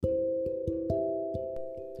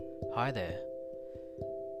Hi there,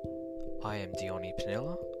 I am Diony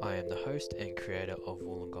Panilla. I am the host and creator of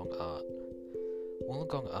Wollongong Art.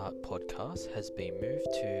 Wollongong Art podcast has been moved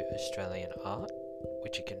to Australian Art,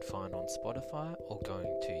 which you can find on Spotify or going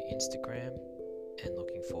to Instagram and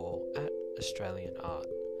looking for @Australian Art.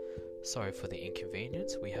 Sorry for the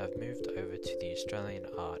inconvenience, we have moved over to the Australian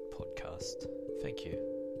Art podcast. Thank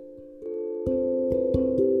you.